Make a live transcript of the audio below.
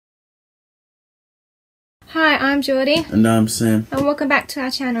Hi, I'm Geordie. And I'm Sam. And welcome back to our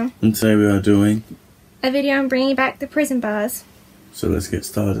channel. And today we are doing a video on bringing back the prison bars. So let's get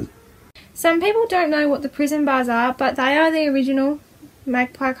started. Some people don't know what the prison bars are, but they are the original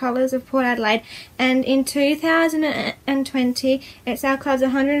magpie colours of Port Adelaide. And in 2020, it's our club's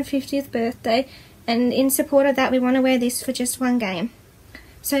 150th birthday. And in support of that, we want to wear this for just one game.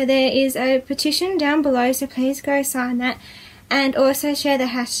 So there is a petition down below, so please go sign that. And also share the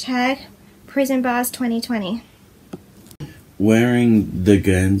hashtag PrisonBars2020. Wearing the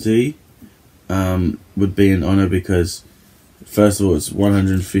Guernsey would be an honour because, first of all, it's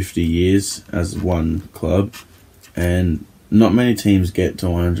 150 years as one club, and not many teams get to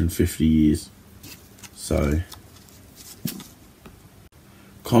 150 years. So,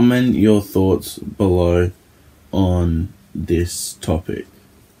 comment your thoughts below on this topic.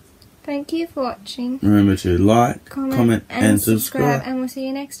 Thank you for watching. Remember to like, comment and subscribe. And we'll see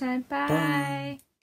you next time. Bye. Bye.